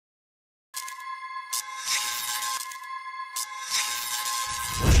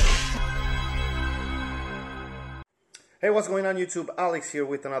Hey, what's going on YouTube? Alex here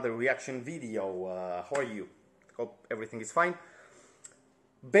with another reaction video. How are you? Hope everything is fine.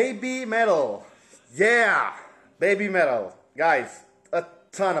 Babymetal. Yeah! Babymetal. Guys, a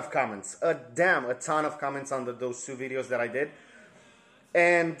ton of comments. A ton of comments under those two videos that I did.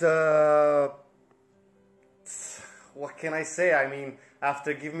 And, what can I say? I mean,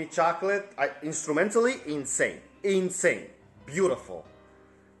 after Give Me Chocolate, instrumentally, insane. Insane. Beautiful.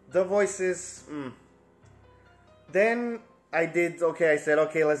 The voices, Then I said,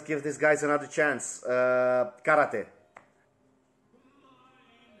 okay, let's give these guys another chance. Karate.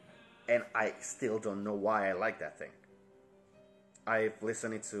 And I still don't know why I like that thing. I've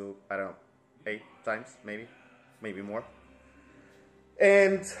listened it to, I don't know, 8 times, maybe more.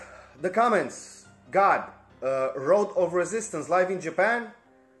 And the comments, God, Road of Resistance live in Japan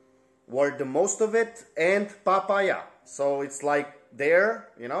were the most of it, and Papaya. So it's like there,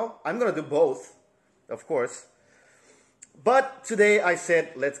 you know, I'm gonna do both, of course. But today I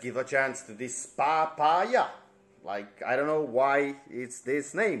said, let's give a chance to this Papaya. Like, I don't know why it's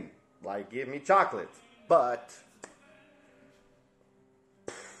this name. Like, Give Me Chocolate. But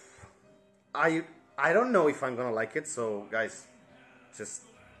I don't know if I'm gonna like it, so guys, just,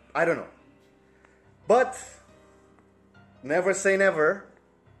 I don't know. But never say never.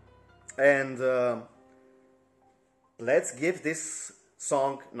 And let's give this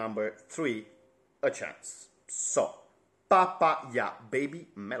song number 3 a chance. So, Papaya,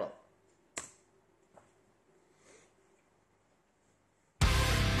 Babymetal.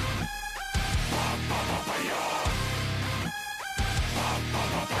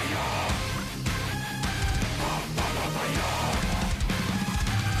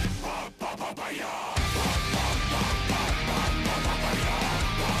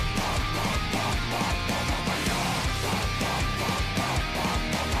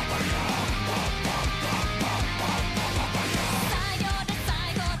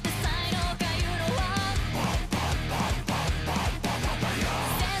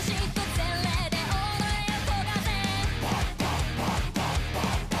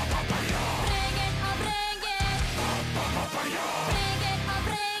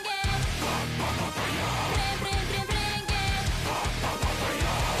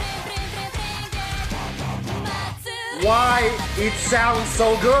 Why it sounds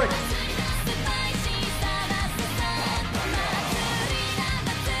so good.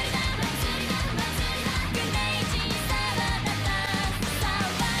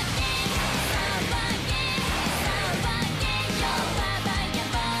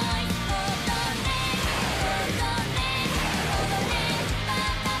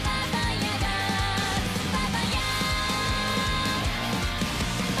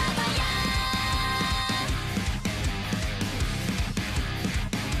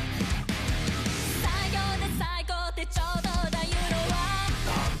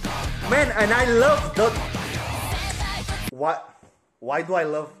 Man, and I love the... Why do I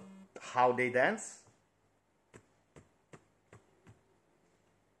love how they dance?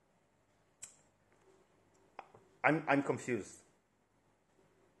 I'm confused.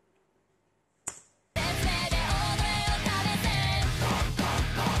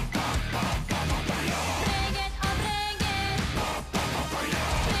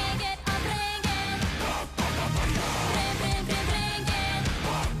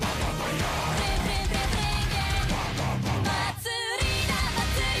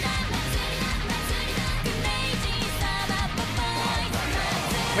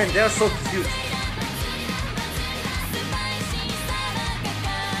 Man, they're so cute.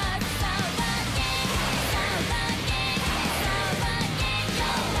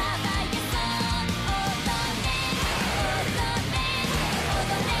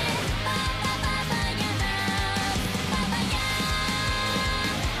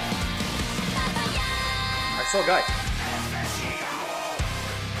 I saw a guy.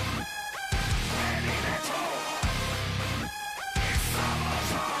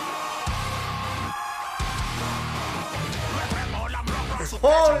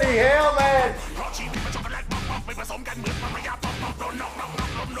 Holy hell, man!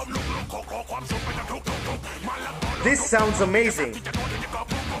 This sounds amazing.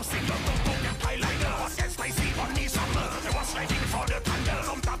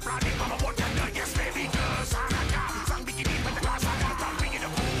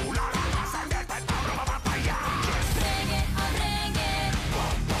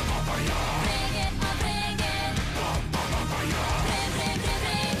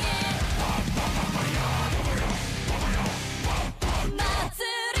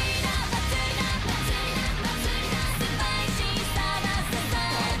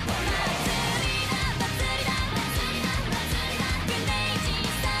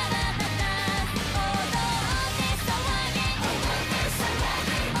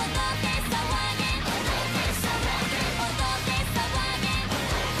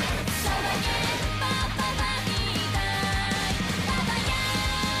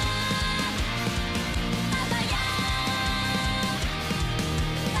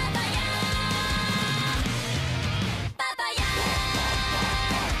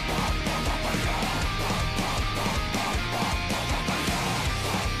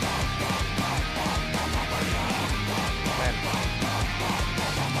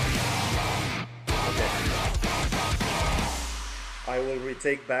 I will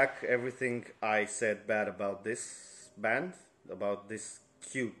retake back everything I said bad about this band, about this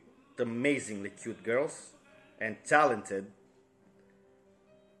cute, amazingly cute girls and talented.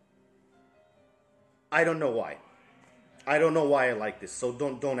 I don't know why. I don't know why I like this, so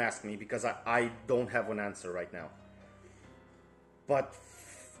don't ask me, because I don't have an answer right now. But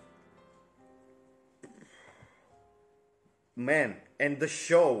man, and the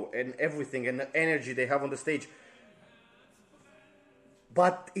show and everything and the energy they have on the stage.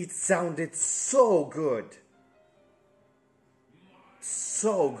 But it sounded so good.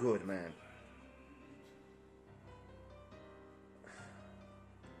 So good, man.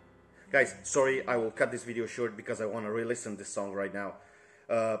 Guys, sorry, I will cut this video short because I want to re-listen this song right now.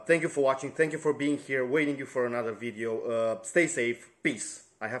 Thank you for watching. Thank you for being here. Waiting you for another video. Stay safe. Peace.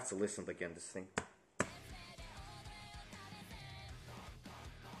 I have to listen again this thing.